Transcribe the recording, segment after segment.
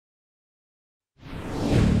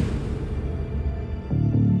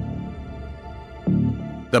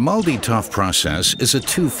The MALDI TOF process is a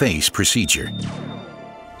two-phase procedure.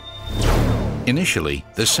 Initially,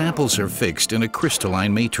 the samples are fixed in a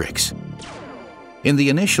crystalline matrix. In the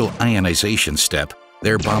initial ionization step,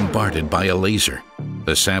 they're bombarded by a laser.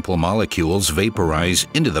 The sample molecules vaporize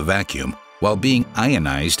into the vacuum while being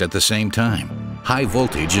ionized at the same time. High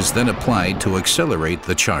voltage is then applied to accelerate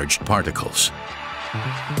the charged particles.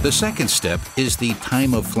 The second step is the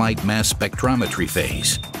time-of-flight mass spectrometry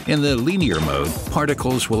phase. In the linear mode,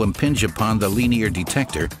 particles will impinge upon the linear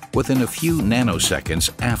detector within a few nanoseconds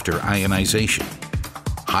after ionization.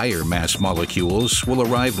 Higher mass molecules will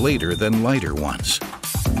arrive later than lighter ones.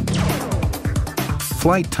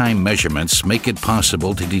 Flight time measurements make it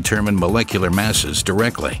possible to determine molecular masses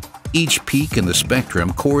directly. Each peak in the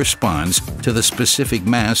spectrum corresponds to the specific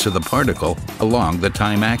mass of the particle along the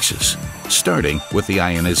time axis, starting with the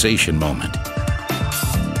ionization moment.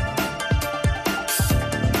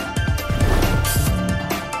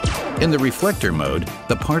 In the reflector mode,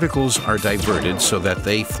 the particles are diverted so that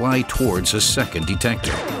they fly towards a second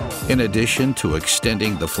detector. In addition to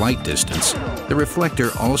extending the flight distance, the reflector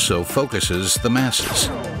also focuses the masses.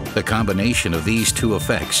 The combination of these two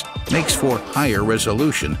effects makes for higher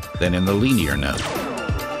resolution than in the linear node.